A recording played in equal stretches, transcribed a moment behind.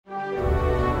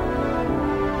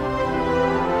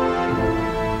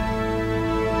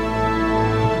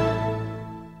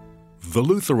The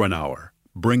Lutheran Hour,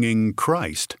 bringing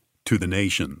Christ to the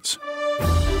nations.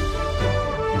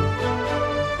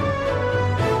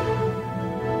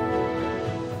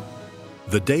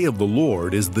 The day of the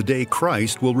Lord is the day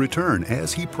Christ will return,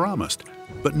 as he promised,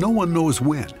 but no one knows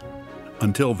when.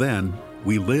 Until then,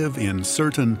 we live in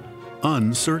certain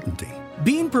uncertainty.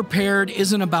 Being prepared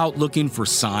isn't about looking for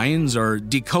signs or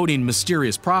decoding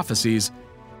mysterious prophecies.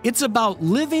 It's about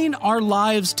living our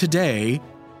lives today,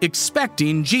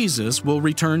 expecting Jesus will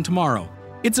return tomorrow.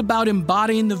 It's about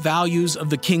embodying the values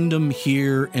of the kingdom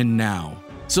here and now,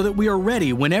 so that we are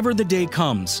ready whenever the day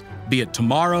comes, be it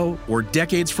tomorrow or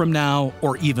decades from now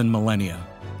or even millennia.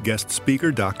 Guest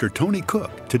speaker Dr. Tony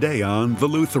Cook, today on The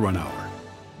Lutheran Hour.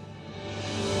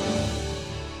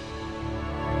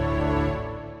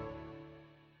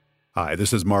 Hi,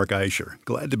 this is Mark Eicher.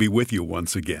 Glad to be with you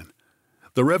once again.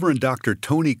 The Reverend Dr.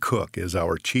 Tony Cook is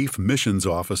our Chief Missions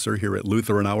Officer here at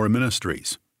Lutheran Hour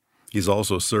Ministries. He's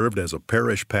also served as a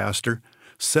parish pastor,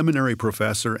 seminary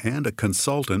professor, and a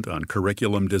consultant on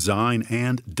curriculum design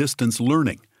and distance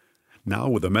learning. Now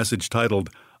with a message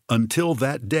titled, Until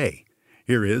That Day,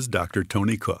 here is Dr.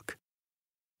 Tony Cook.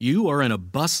 You are in a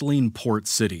bustling port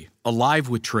city, alive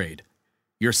with trade.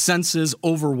 Your senses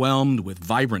overwhelmed with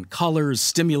vibrant colors,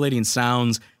 stimulating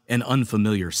sounds, and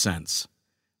unfamiliar scents.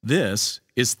 This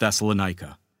is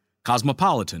Thessalonica.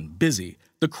 Cosmopolitan, busy,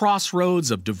 the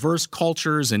crossroads of diverse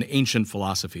cultures and ancient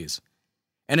philosophies.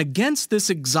 And against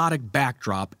this exotic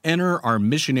backdrop enter our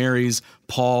missionaries,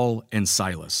 Paul and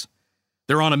Silas.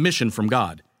 They're on a mission from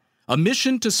God, a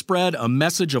mission to spread a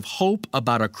message of hope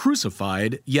about a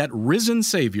crucified yet risen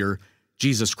Savior,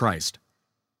 Jesus Christ.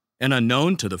 And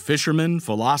unknown to the fishermen,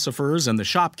 philosophers, and the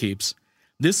shopkeepers,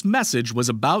 this message was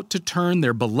about to turn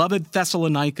their beloved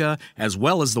Thessalonica, as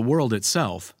well as the world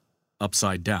itself,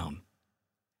 upside down.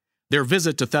 Their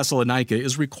visit to Thessalonica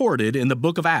is recorded in the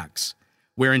book of Acts,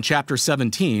 where in chapter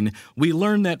 17, we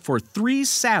learn that for 3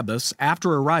 Sabbaths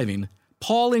after arriving,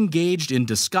 Paul engaged in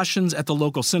discussions at the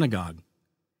local synagogue.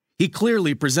 He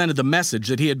clearly presented the message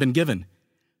that he had been given.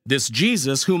 This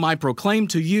Jesus whom I proclaim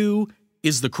to you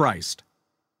is the Christ.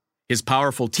 His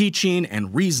powerful teaching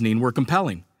and reasoning were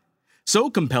compelling.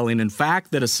 So compelling, in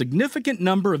fact, that a significant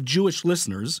number of Jewish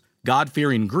listeners,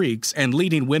 God-fearing Greeks, and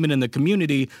leading women in the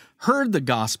community heard the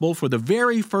gospel for the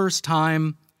very first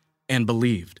time and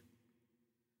believed.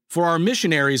 For our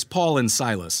missionaries, Paul and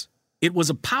Silas, it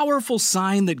was a powerful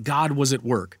sign that God was at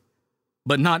work.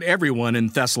 But not everyone in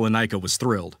Thessalonica was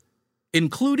thrilled,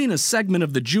 including a segment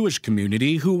of the Jewish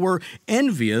community who were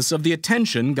envious of the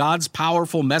attention God's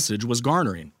powerful message was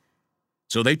garnering.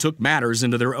 So they took matters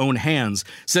into their own hands,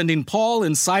 sending Paul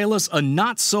and Silas a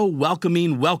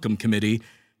not-so-welcoming welcome committee,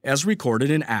 as recorded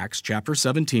in Acts chapter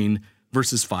 17,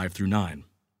 verses 5 through 9.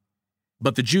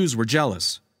 But the Jews were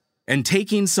jealous, and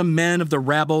taking some men of the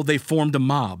rabble, they formed a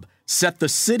mob, set the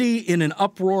city in an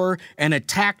uproar, and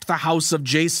attacked the house of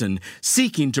Jason,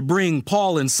 seeking to bring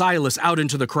Paul and Silas out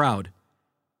into the crowd.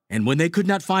 And when they could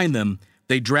not find them,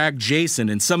 they dragged Jason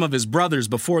and some of his brothers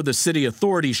before the city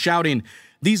authorities, shouting,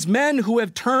 "These men who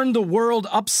have turned the world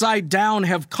upside down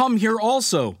have come here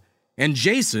also, and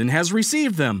Jason has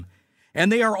received them. And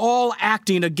they are all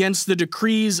acting against the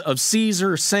decrees of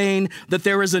Caesar, saying that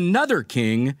there is another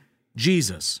king,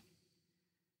 Jesus."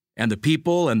 And the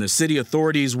people and the city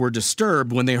authorities were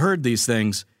disturbed when they heard these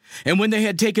things. And when they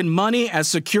had taken money as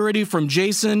security from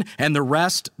Jason and the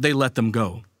rest, they let them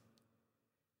go.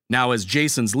 Now, as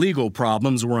Jason's legal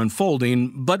problems were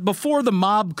unfolding, but before the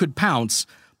mob could pounce,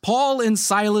 Paul and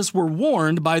Silas were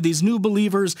warned by these new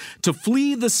believers to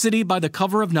flee the city by the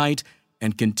cover of night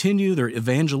and continue their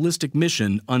evangelistic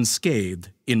mission unscathed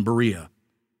in Berea.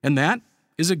 And that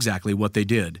is exactly what they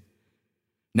did.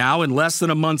 Now, in less than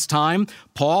a month's time,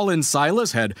 Paul and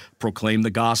Silas had proclaimed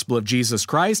the gospel of Jesus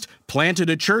Christ, planted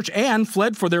a church, and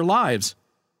fled for their lives.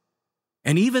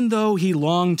 And even though he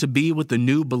longed to be with the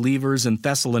new believers in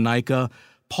Thessalonica,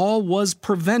 Paul was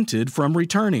prevented from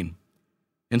returning.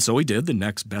 And so he did the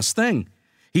next best thing.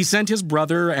 He sent his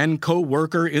brother and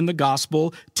co-worker in the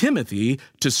gospel, Timothy,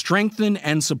 to strengthen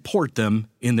and support them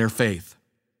in their faith.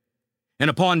 And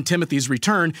upon Timothy's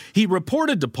return, he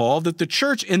reported to Paul that the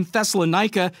church in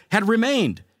Thessalonica had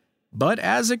remained, but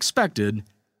as expected,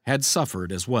 had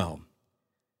suffered as well.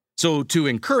 So to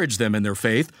encourage them in their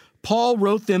faith, Paul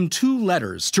wrote them 2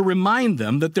 letters to remind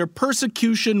them that their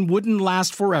persecution wouldn't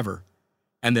last forever,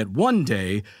 and that one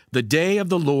day, the day of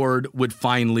the Lord would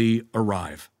finally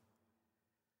arrive.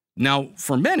 Now,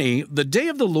 for many, the day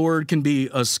of the Lord can be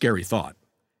a scary thought.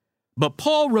 But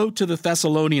Paul wrote to the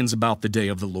Thessalonians about the day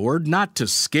of the Lord, not to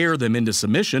scare them into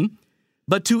submission,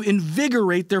 but to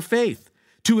invigorate their faith,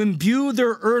 to imbue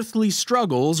their earthly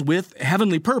struggles with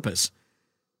heavenly purpose.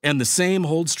 And the same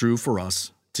holds true for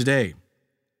us today.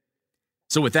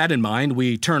 So with that in mind,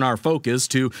 we turn our focus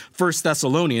to 1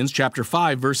 Thessalonians chapter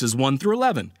 5, verses 1 through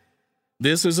 11.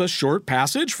 This is a short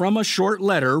passage from a short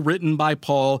letter written by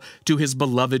Paul to his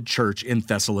beloved church in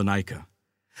Thessalonica.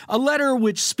 A letter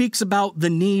which speaks about the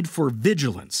need for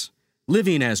vigilance,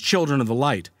 living as children of the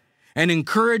light, and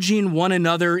encouraging one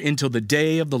another until the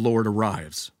day of the Lord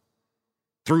arrives.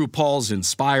 Through Paul's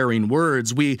inspiring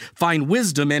words, we find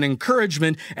wisdom and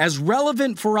encouragement as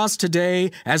relevant for us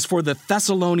today as for the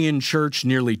Thessalonian church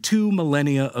nearly 2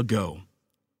 millennia ago.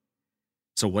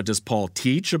 So what does Paul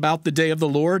teach about the day of the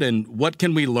Lord, and what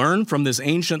can we learn from this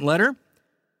ancient letter?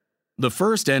 The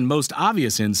first and most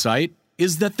obvious insight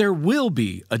is that there will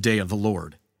be a day of the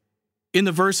Lord. In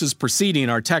the verses preceding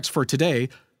our text for today,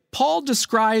 Paul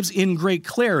describes in great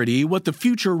clarity what the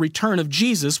future return of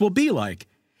Jesus will be like,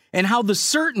 and how the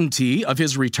certainty of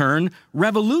his return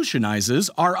revolutionizes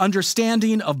our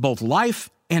understanding of both life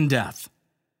and death.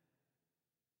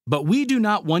 But we do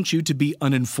not want you to be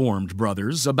uninformed,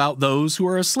 brothers, about those who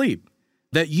are asleep,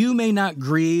 that you may not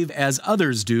grieve as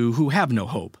others do who have no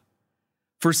hope.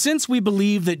 For since we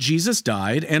believe that Jesus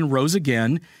died and rose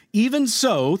again, even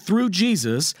so, through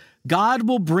Jesus, God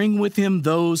will bring with him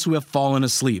those who have fallen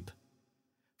asleep.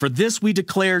 For this we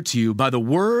declare to you by the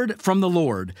word from the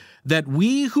Lord, that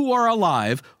we who are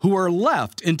alive, who are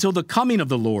left until the coming of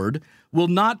the Lord, will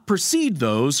not precede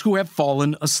those who have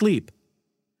fallen asleep.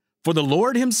 For the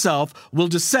Lord himself will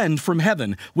descend from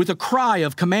heaven with a cry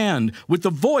of command, with the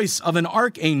voice of an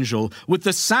archangel, with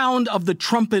the sound of the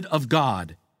trumpet of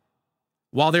God.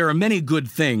 While there are many good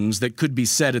things that could be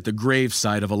said at the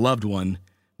graveside of a loved one,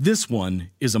 this one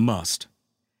is a must.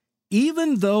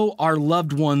 Even though our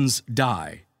loved ones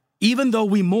die, even though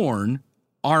we mourn,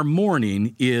 our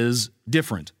mourning is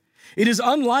different. It is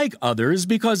unlike others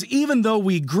because even though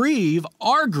we grieve,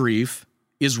 our grief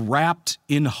is wrapped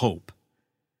in hope.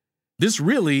 This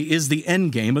really is the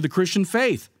end game of the Christian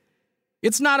faith.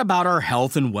 It's not about our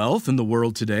health and wealth in the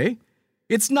world today.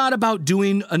 It's not about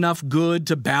doing enough good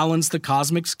to balance the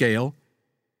cosmic scale.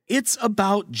 It's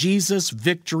about Jesus'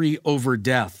 victory over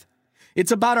death.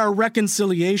 It's about our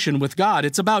reconciliation with God.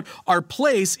 It's about our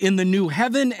place in the new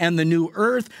heaven and the new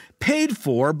earth paid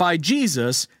for by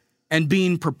Jesus and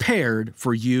being prepared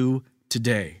for you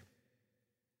today.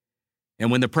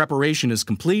 And when the preparation is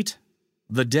complete,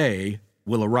 the day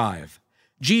will arrive.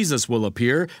 Jesus will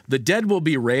appear, the dead will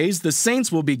be raised, the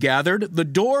saints will be gathered, the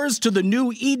doors to the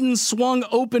new Eden swung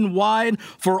open wide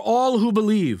for all who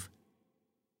believe.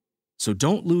 So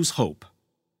don't lose hope.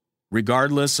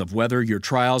 Regardless of whether your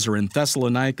trials are in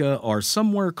Thessalonica or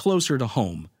somewhere closer to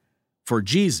home, for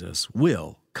Jesus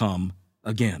will come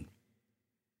again.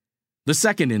 The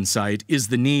second insight is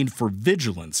the need for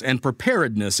vigilance and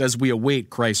preparedness as we await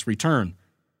Christ's return.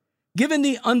 Given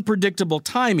the unpredictable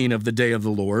timing of the day of the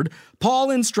Lord, Paul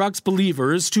instructs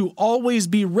believers to always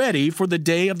be ready for the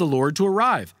day of the Lord to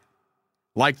arrive.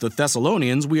 Like the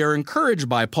Thessalonians, we are encouraged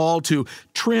by Paul to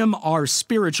trim our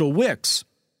spiritual wicks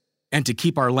and to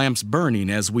keep our lamps burning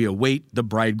as we await the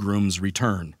bridegroom's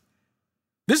return.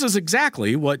 This is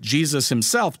exactly what Jesus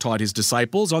himself taught his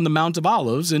disciples on the Mount of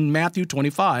Olives in Matthew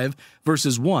 25,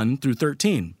 verses 1 through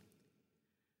 13.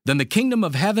 Then the kingdom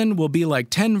of heaven will be like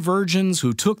 10 virgins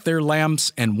who took their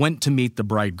lamps and went to meet the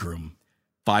bridegroom.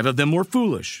 5 of them were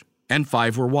foolish, and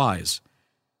 5 were wise.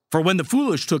 For when the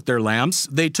foolish took their lamps,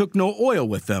 they took no oil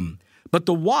with them, but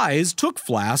the wise took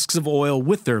flasks of oil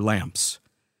with their lamps.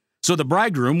 So the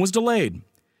bridegroom was delayed.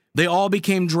 They all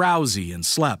became drowsy and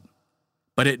slept.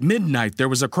 But at midnight there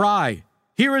was a cry,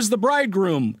 "Here is the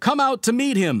bridegroom, come out to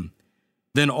meet him."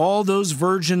 Then all those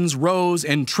virgins rose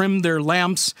and trimmed their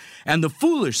lamps, and the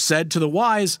foolish said to the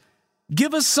wise,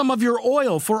 "Give us some of your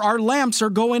oil, for our lamps are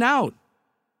going out."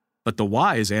 But the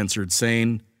wise answered,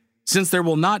 saying, "Since there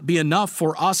will not be enough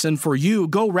for us and for you,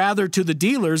 go rather to the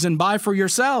dealers and buy for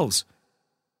yourselves."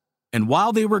 And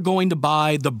while they were going to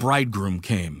buy, the bridegroom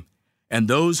came. And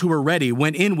those who were ready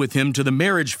went in with him to the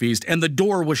marriage feast, and the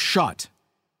door was shut.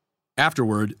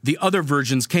 Afterward, the other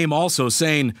virgins came also,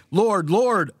 saying, "Lord,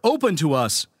 Lord, open to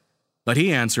us." But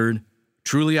he answered,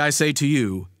 "Truly I say to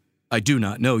you, I do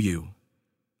not know you.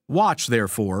 Watch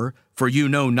therefore, for you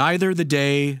know neither the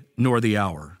day nor the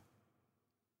hour."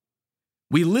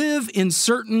 We live in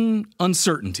certain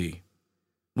uncertainty.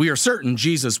 We are certain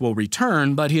Jesus will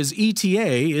return, but his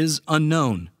ETA is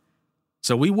unknown.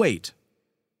 So we wait.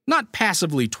 Not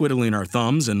passively twiddling our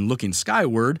thumbs and looking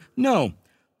skyward. No,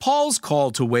 Paul's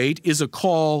call to wait is a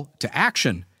call to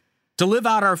action, to live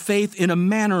out our faith in a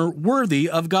manner worthy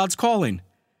of God's calling,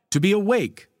 to be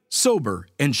awake, sober,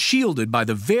 and shielded by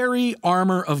the very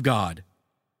armor of God.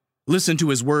 Listen to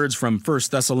his words from 1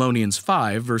 Thessalonians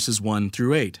 5, verses 1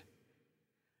 through 8.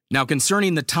 Now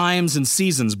concerning the times and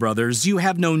seasons, brothers, you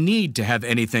have no need to have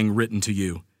anything written to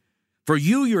you. For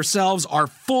you yourselves are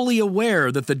fully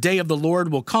aware that the day of the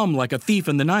Lord will come like a thief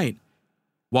in the night.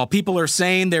 While people are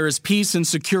saying there is peace and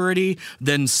security,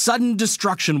 then sudden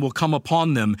destruction will come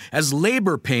upon them, as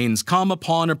labor pains come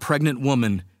upon a pregnant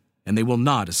woman, and they will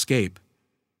not escape.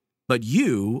 But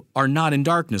you are not in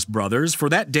darkness, brothers, for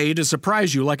that day to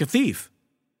surprise you like a thief.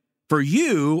 For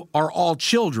you are all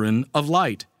children of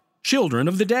light, children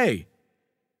of the day.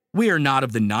 We are not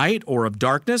of the night or of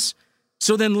darkness,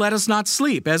 so then let us not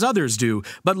sleep as others do,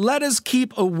 but let us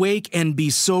keep awake and be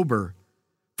sober.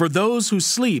 For those who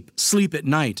sleep, sleep at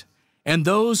night, and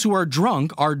those who are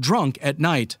drunk at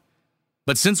night.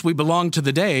 But since we belong to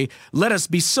the day, let us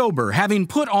be sober, having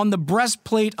put on the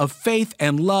breastplate of faith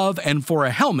and love, and for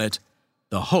a helmet,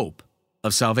 the hope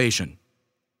of salvation.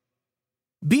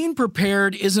 Being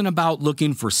prepared isn't about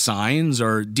looking for signs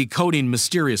or decoding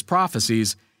mysterious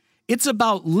prophecies. It's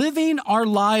about living our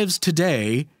lives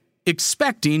today,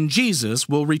 expecting Jesus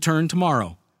will return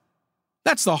tomorrow.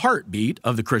 That's the heartbeat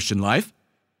of the Christian life.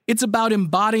 It's about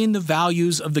embodying the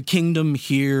values of the kingdom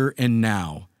here and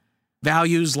now.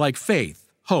 Values like faith,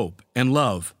 hope, and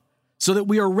love, so that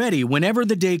we are ready whenever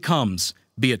the day comes,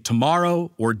 be it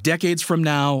tomorrow or decades from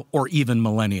now or even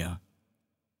millennia.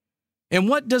 And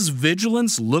what does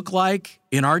vigilance look like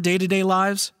in our day-to-day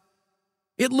lives?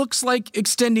 It looks like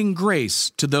extending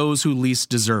grace to those who least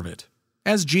deserve it,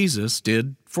 as Jesus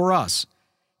did for us.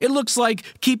 It looks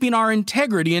like keeping our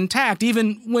integrity intact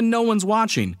even when no one's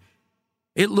watching.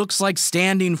 It looks like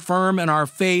standing firm in our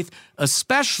faith,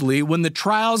 especially when the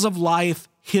trials of life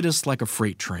hit us like a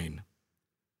freight train.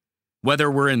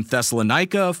 Whether we're in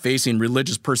Thessalonica facing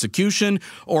religious persecution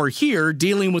or here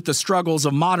dealing with the struggles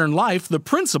of modern life, the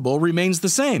principle remains the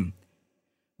same.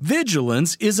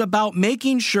 Vigilance is about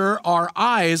making sure our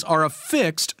eyes are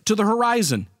affixed to the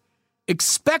horizon,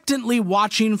 expectantly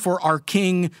watching for our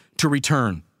King to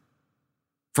return.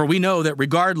 For we know that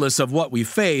regardless of what we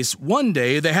face, one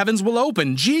day the heavens will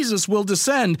open, Jesus will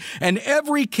descend, and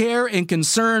every care and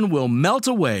concern will melt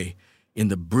away in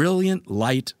the brilliant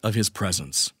light of his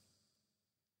presence.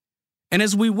 And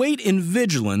as we wait in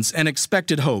vigilance and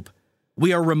expected hope,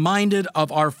 we are reminded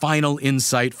of our final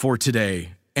insight for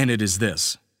today, and it is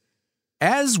this.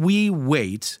 As we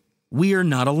wait, we are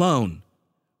not alone,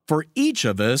 for each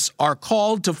of us are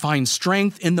called to find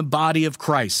strength in the body of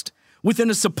Christ,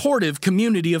 within a supportive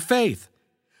community of faith.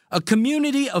 A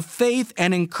community of faith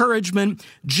and encouragement,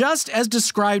 just as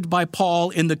described by Paul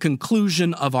in the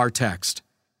conclusion of our text.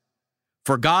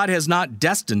 For God has not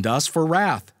destined us for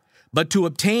wrath, but to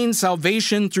obtain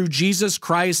salvation through Jesus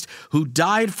Christ, who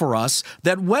died for us,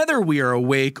 that whether we are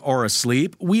awake or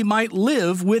asleep, we might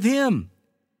live with him.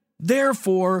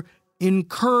 Therefore,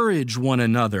 encourage one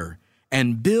another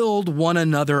and build one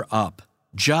another up,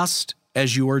 just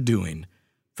as you are doing.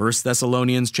 1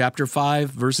 Thessalonians chapter 5,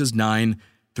 verses 9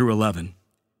 through 11.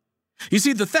 You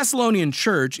see, the Thessalonian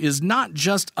church is not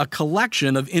just a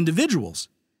collection of individuals,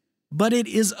 but it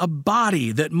is a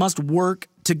body that must work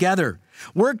together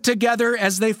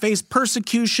as they face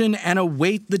persecution and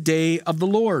await the day of the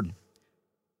Lord.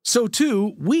 So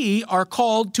too, we are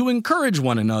called to encourage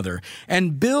one another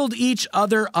and build each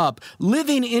other up,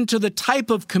 living into the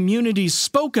type of community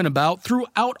spoken about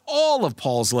throughout all of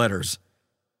Paul's letters.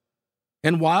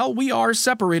 And while we are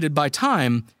separated by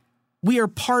time, we are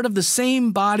part of the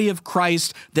same body of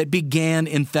Christ that began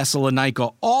in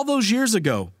Thessalonica all those years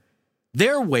ago.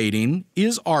 Their waiting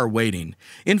is our waiting.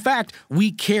 In fact,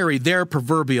 we carry their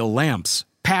proverbial lamps,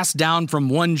 passed down from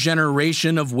one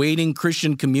generation of waiting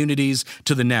Christian communities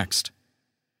to the next.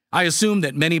 I assume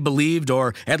that many believed,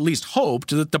 or at least hoped,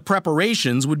 that the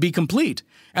preparations would be complete,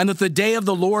 and that the day of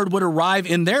the Lord would arrive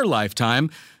in their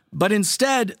lifetime, but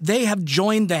instead they have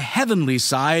joined the heavenly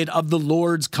side of the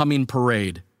Lord's coming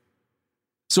parade.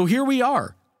 So here we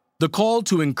are. The call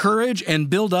to encourage and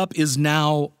build up is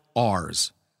now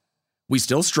ours. We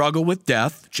still struggle with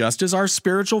death, just as our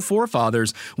spiritual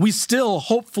forefathers. We still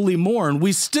hopefully mourn.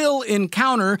 We still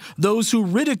encounter those who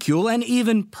ridicule and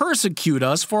even persecute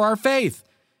us for our faith.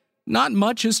 Not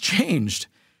much has changed,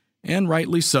 and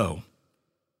rightly so.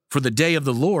 For the day of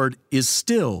the Lord is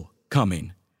still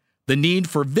coming. The need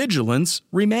for vigilance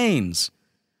remains.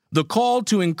 The call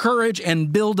to encourage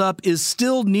and build up is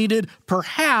still needed,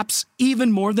 perhaps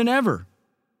even more than ever.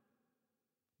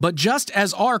 But just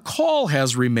as our call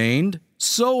has remained,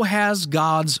 so has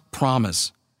God's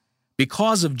promise.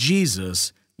 Because of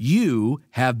Jesus, you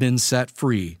have been set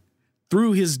free.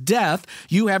 Through his death,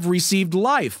 you have received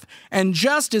life. And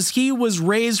just as he was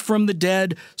raised from the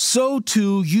dead, so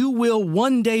too you will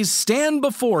one day stand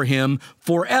before him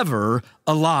forever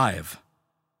alive.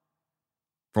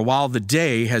 For while the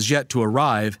day has yet to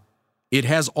arrive, it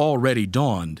has already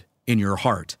dawned in your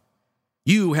heart.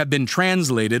 You have been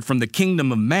translated from the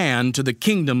kingdom of man to the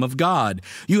kingdom of God.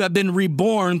 You have been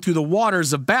reborn through the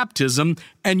waters of baptism,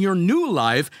 and your new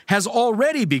life has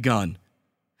already begun.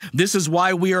 This is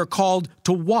why we are called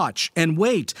to watch and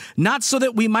wait, not so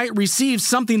that we might receive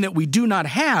something that we do not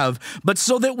have, but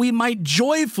so that we might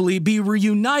joyfully be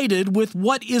reunited with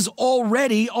what is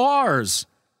already ours.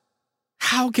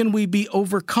 How can we be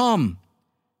overcome?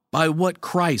 By what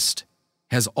Christ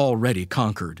has already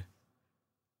conquered.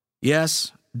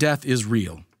 Yes, death is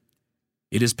real.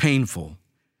 It is painful.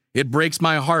 It breaks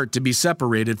my heart to be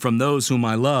separated from those whom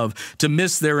I love, to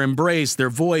miss their embrace, their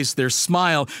voice, their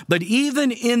smile. But even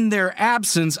in their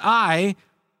absence,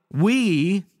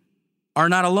 we are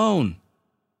not alone.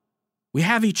 We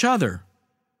have each other.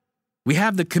 We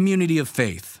have the community of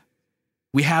faith.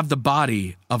 We have the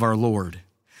body of our Lord.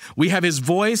 We have his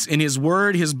voice in his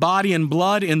word, his body and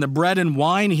blood in the bread and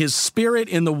wine, his spirit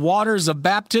in the waters of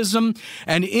baptism.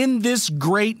 And in this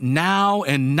great now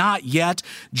and not yet,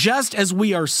 just as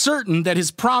we are certain that his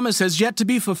promise has yet to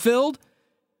be fulfilled,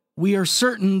 we are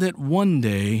certain that one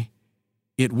day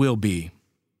it will be.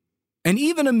 And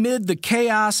even amid the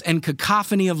chaos and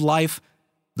cacophony of life,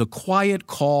 the quiet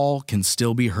call can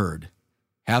still be heard.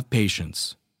 Have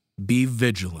patience, be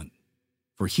vigilant,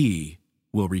 for he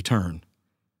will return.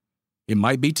 It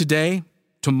might be today,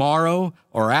 tomorrow,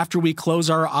 or after we close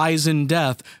our eyes in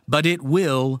death, but it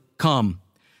will come.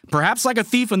 Perhaps like a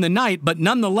thief in the night, but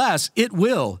nonetheless, it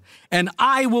will. And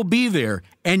I will be there,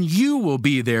 and you will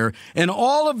be there, and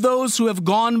all of those who have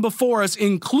gone before us,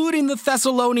 including the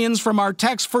Thessalonians from our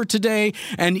text for today,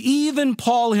 and even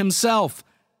Paul himself.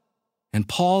 And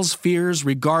Paul's fears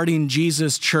regarding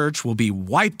Jesus' church will be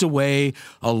wiped away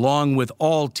along with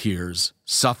all tears,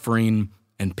 suffering,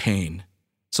 and pain.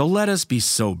 So let us be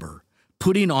sober,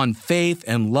 putting on faith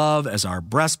and love as our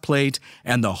breastplate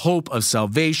and the hope of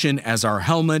salvation as our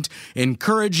helmet,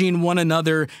 encouraging one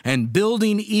another and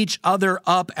building each other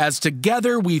up as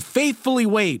together we faithfully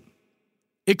wait,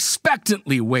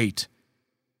 expectantly wait,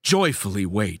 joyfully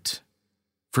wait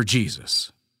for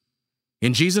Jesus.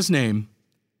 In Jesus' name,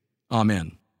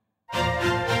 amen.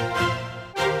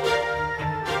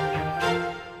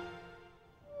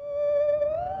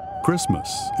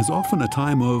 Christmas is often a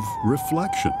time of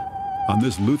reflection. On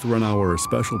this Lutheran Hour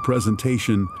special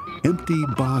presentation, Empty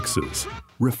Boxes.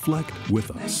 Reflect with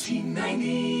us.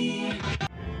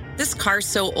 This car's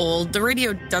so old, the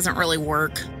radio doesn't really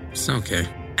work. It's okay.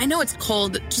 I know it's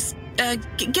cold. Just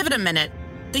give it a minute.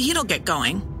 The heat'll get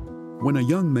going. When a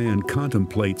young man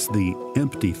contemplates the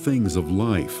empty things of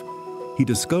life, he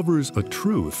discovers a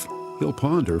truth he'll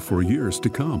ponder for years to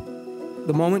come.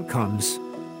 The moment comes,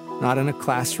 not in a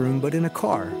classroom, but in a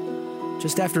car,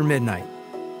 just after midnight,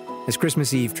 as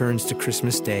Christmas Eve turns to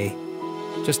Christmas Day,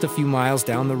 just a few miles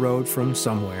down the road from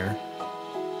somewhere,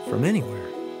 from anywhere,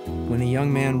 when a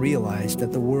young man realized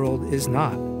that the world is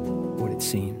not what it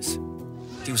seems.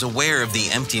 He was aware of the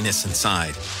emptiness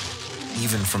inside,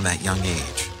 even from that young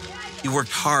age. He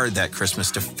worked hard that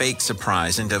Christmas to fake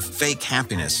surprise and to fake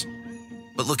happiness.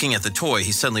 But looking at the toy,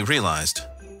 he suddenly realized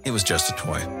it was just a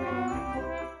toy.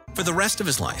 For the rest of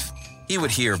his life, he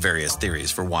would hear various theories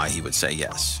for why he would say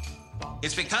yes.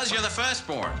 It's because you're the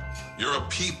firstborn. You're a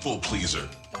people pleaser.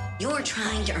 You're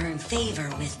trying to earn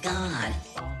favor with God.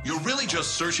 You're really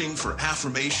just searching for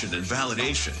affirmation and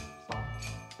validation.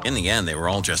 In the end, they were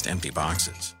all just empty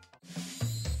boxes.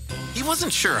 He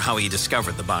wasn't sure how he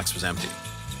discovered the box was empty.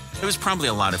 It was probably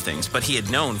a lot of things, but he had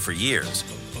known for years.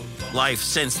 Life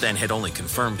since then had only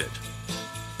confirmed it.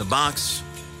 The box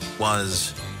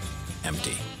was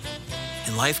empty.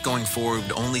 And life going forward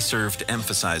would only serve to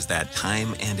emphasize that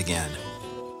time and again.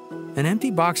 An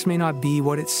empty box may not be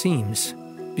what it seems,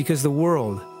 because the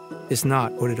world is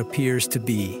not what it appears to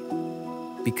be,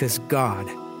 because God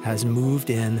has moved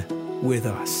in with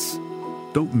us.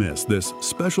 Don't miss this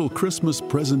special Christmas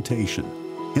presentation,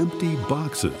 Empty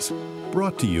Boxes,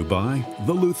 brought to you by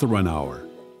the Lutheran Hour.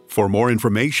 For more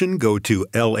information, go to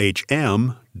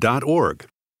lhm.org.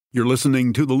 You're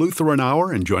listening to the Lutheran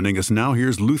Hour, and joining us now,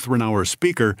 here's Lutheran Hour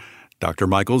speaker, Dr.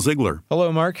 Michael Ziegler.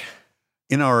 Hello, Mark.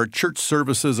 In our church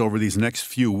services over these next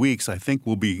few weeks, I think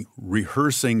we'll be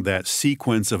rehearsing that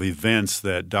sequence of events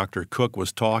that Dr. Cook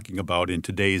was talking about in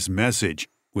today's message.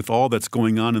 With all that's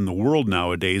going on in the world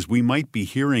nowadays, we might be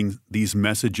hearing these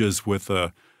messages with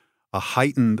a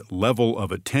heightened level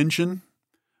of attention.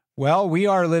 Well, we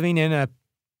are living in a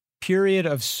period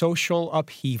of social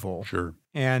upheaval. Sure.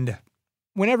 And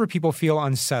whenever people feel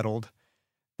unsettled,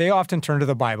 they often turn to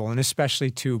the Bible, and especially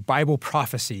to Bible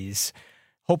prophecies,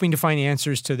 hoping to find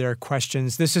answers to their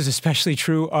questions. This is especially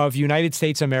true of United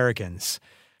States Americans.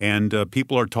 And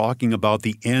people are talking about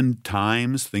the end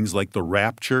times, things like the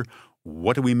rapture.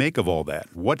 What do we make of all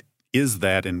that? What is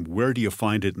that, and where do you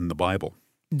find it in the Bible?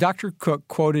 Dr. Cook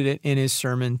quoted it in his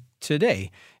sermon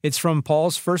today. It's from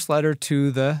Paul's first letter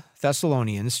to the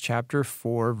Thessalonians, chapter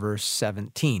 4, verse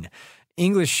 17.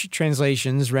 English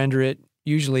translations render it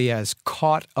usually as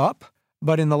caught up,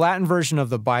 but in the Latin version of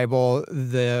the Bible,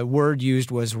 the word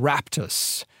used was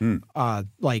raptus,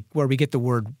 like where we get the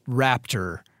word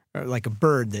raptor, like a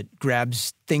bird that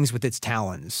grabs things with its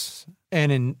talons.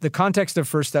 And in the context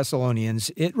of 1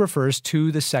 Thessalonians, it refers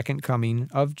to the second coming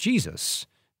of Jesus,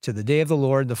 to the day of the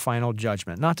Lord, the final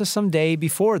judgment. Not to some day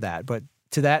before that, but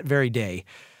to that very day.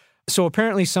 So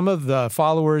apparently some of the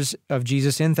followers of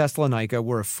Jesus in Thessalonica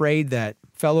were afraid that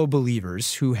fellow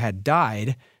believers who had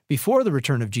died before the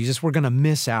return of Jesus were going to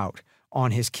miss out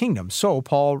on his kingdom. So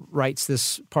Paul writes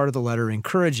this part of the letter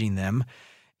encouraging them.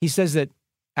 He says that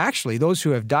actually those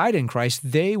who have died in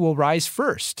Christ, they will rise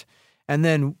first. And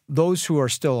then those who are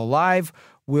still alive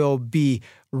will be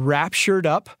raptured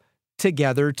up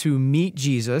together to meet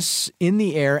Jesus in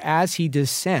the air as he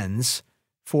descends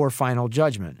for final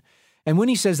judgment. And when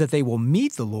he says that they will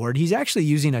meet the Lord, he's actually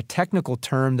using a technical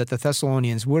term that the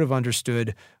Thessalonians would have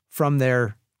understood from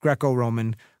their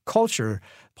Greco-Roman culture.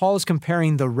 Paul is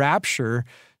comparing the rapture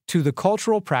to the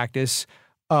cultural practice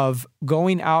of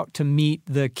going out to meet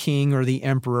the king or the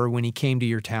emperor when he came to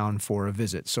your town for a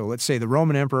visit. So let's say the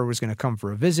Roman emperor was going to come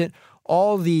for a visit.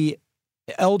 All the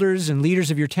elders and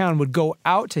leaders of your town would go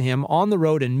out to him on the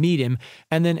road and meet him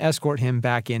and then escort him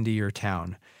back into your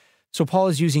town. So Paul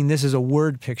is using this as a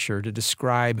word picture to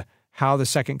describe how the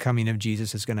second coming of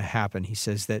Jesus is going to happen. He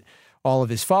says that all of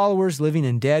his followers, living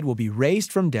and dead, will be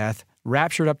raised from death,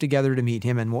 raptured up together to meet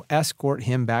him, and will escort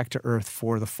him back to earth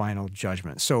for the final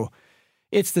judgment. So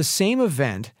it's the same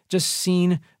event, just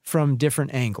seen from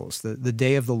different angles, the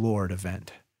Day of the Lord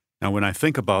event. Now, when I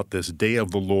think about this Day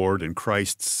of the Lord and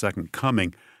Christ's second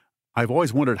coming, I've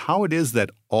always wondered how it is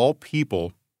that all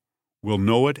people will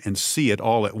know it and see it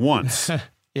all at once.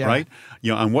 Yeah. Right?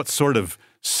 On what sort of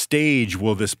stage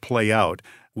will this play out?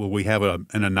 Will we have an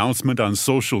announcement on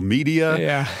social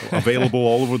media available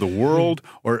all over the world?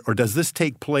 Or does this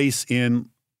take place in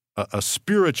a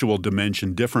spiritual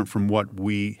dimension different from what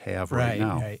we have right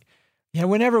now? Right. Yeah,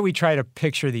 whenever we try to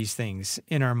picture these things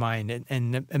in our mind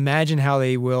and imagine how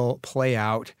they will play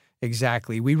out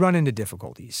exactly, we run into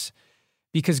difficulties.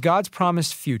 Because God's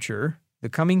promised future, the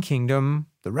coming kingdom,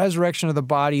 the resurrection of the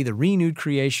body, the renewed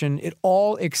creation, it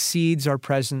all exceeds our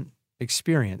present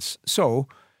experience. So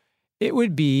it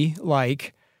would be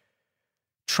like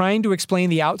trying to explain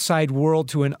the outside world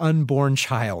to an unborn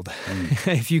child.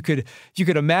 If you could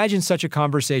imagine such a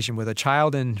conversation with a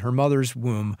child in her mother's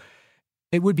womb,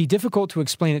 it would be difficult to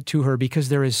explain it to her because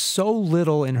there is so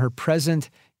little in her present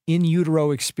in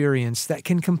utero experience that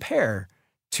can compare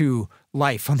to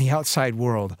life on the outside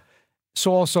world.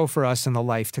 So also for us in the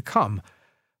life to come.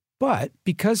 But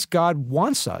because God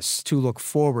wants us to look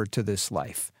forward to this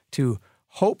life, to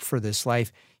hope for this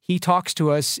life, he talks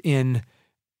to us in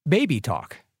baby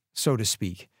talk, so to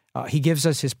speak. He gives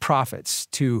us his prophets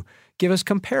to give us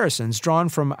comparisons drawn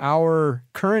from our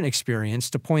current experience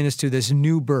to point us to this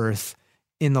new birth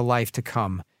in the life to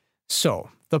come. So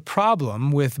the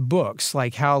problem with books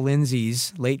like Hal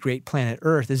Lindsey's Late Great Planet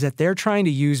Earth is that they're trying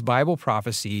to use Bible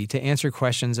prophecy to answer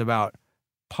questions about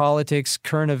politics,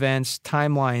 current events,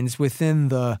 timelines within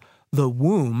the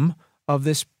womb of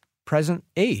this present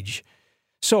age.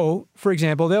 So, for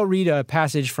example, they'll read a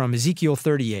passage from Ezekiel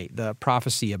 38, the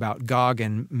prophecy about Gog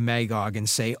and Magog, and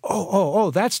say,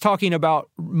 oh, that's talking about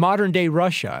modern-day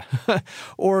Russia.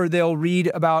 Or they'll read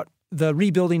about the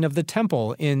rebuilding of the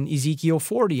temple in Ezekiel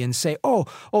 40 and say, oh,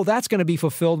 that's going to be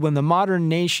fulfilled when the modern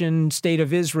nation state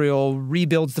of Israel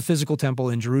rebuilds the physical temple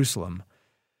in Jerusalem.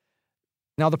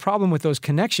 Now, the problem with those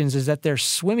connections is that they're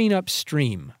swimming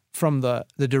upstream from the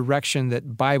direction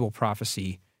that Bible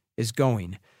prophecy is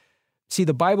going. See,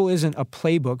 the Bible isn't a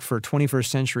playbook for 21st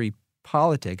century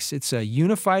politics. It's a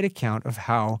unified account of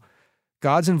how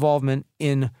God's involvement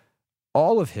in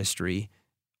all of history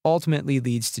ultimately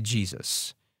leads to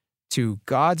Jesus, to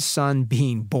God's Son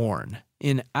being born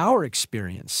in our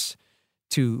experience,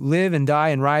 to live and die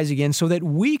and rise again so that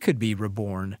we could be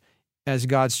reborn as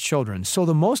God's children. So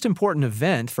the most important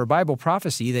event for Bible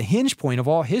prophecy, the hinge point of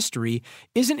all history,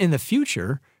 isn't in the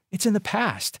future, it's in the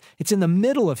past. It's in the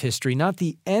middle of history, not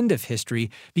the end of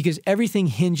history, because everything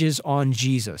hinges on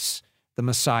Jesus, the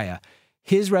Messiah.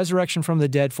 His resurrection from the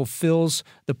dead fulfills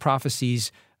the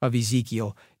prophecies of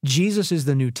Ezekiel. Jesus is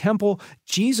the new temple.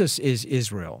 Jesus is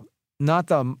Israel, not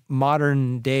the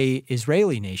modern-day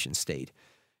Israeli nation-state.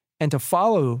 And to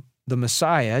follow the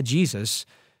Messiah, Jesus,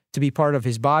 to be part of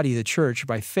his body, the church,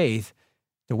 by faith,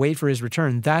 to wait for his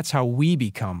return, that's how we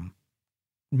become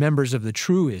members of the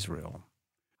true Israel.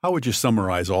 How would you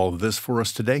summarize all of this for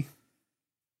us today?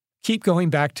 Keep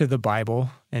going back to the Bible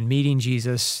and meeting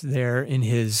Jesus there in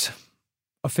his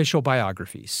official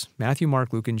biographies, Matthew,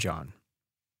 Mark, Luke, and John.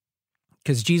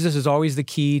 Because Jesus is always the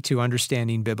key to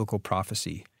understanding biblical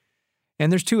prophecy.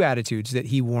 And there's two attitudes that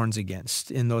he warns against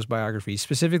in those biographies,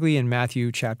 specifically in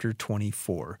Matthew chapter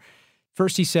 24.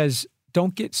 First, he says,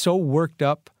 don't get so worked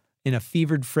up in a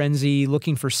fevered frenzy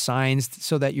looking for signs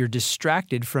so that you're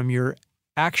distracted from your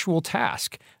actual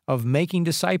task of making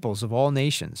disciples of all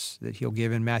nations that he'll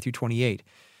give in Matthew 28.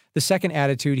 The second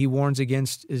attitude he warns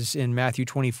against is in Matthew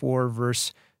 24,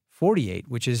 verse 48,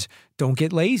 which is don't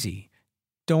get lazy.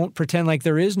 Don't pretend like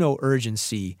there is no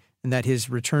urgency and that his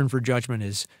return for judgment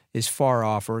is far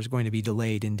off or is going to be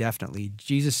delayed indefinitely.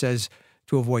 Jesus says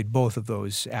to avoid both of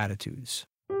those attitudes.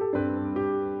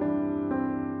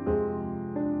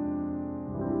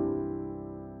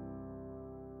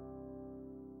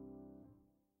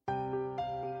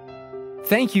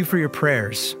 Thank you for your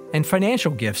prayers and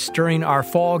financial gifts during our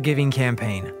fall giving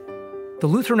campaign. The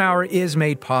Lutheran Hour is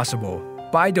made possible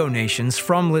by donations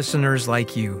from listeners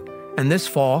like you. And this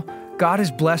fall, God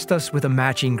has blessed us with a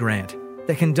matching grant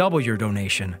that can double your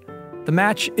donation. The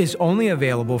match is only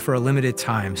available for a limited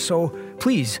time, so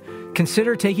please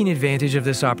consider taking advantage of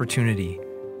this opportunity.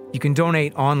 You can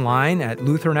donate online at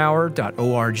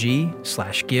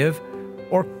lutheranour.org/give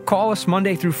or call us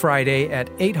Monday through Friday at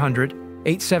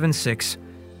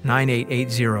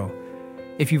 800-876-9880.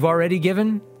 If you've already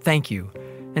given, thank you.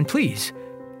 And please,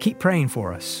 keep praying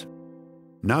for us.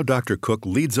 Now Dr. Cook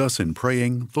leads us in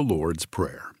praying the Lord's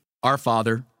Prayer. Our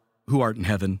Father, who art in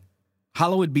heaven,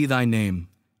 hallowed be thy name.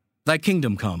 Thy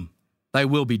kingdom come, thy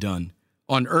will be done,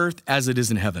 on earth as it is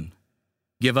in heaven.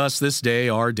 Give us this day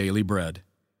our daily bread.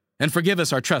 And forgive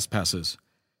us our trespasses,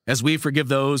 as we forgive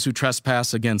those who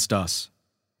trespass against us.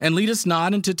 And lead us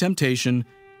not into temptation,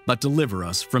 but deliver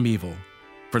us from evil.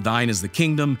 For thine is the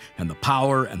kingdom, and the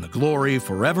power, and the glory,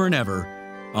 forever and ever.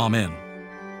 Amen.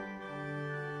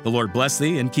 The Lord bless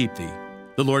thee and keep thee.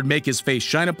 The Lord make his face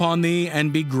shine upon thee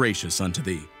and be gracious unto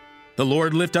thee. The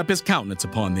Lord lift up his countenance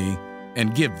upon thee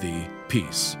and give thee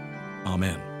peace.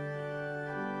 Amen.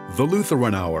 The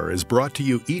Lutheran Hour is brought to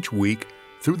you each week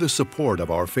through the support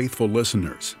of our faithful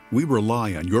listeners. We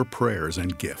rely on your prayers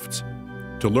and gifts.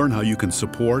 To learn how you can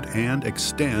support and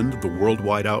extend the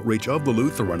worldwide outreach of the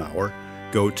Lutheran Hour,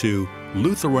 go to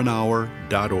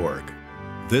lutheranour.org.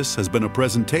 This has been a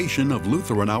presentation of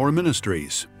Lutheran Hour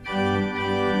Ministries.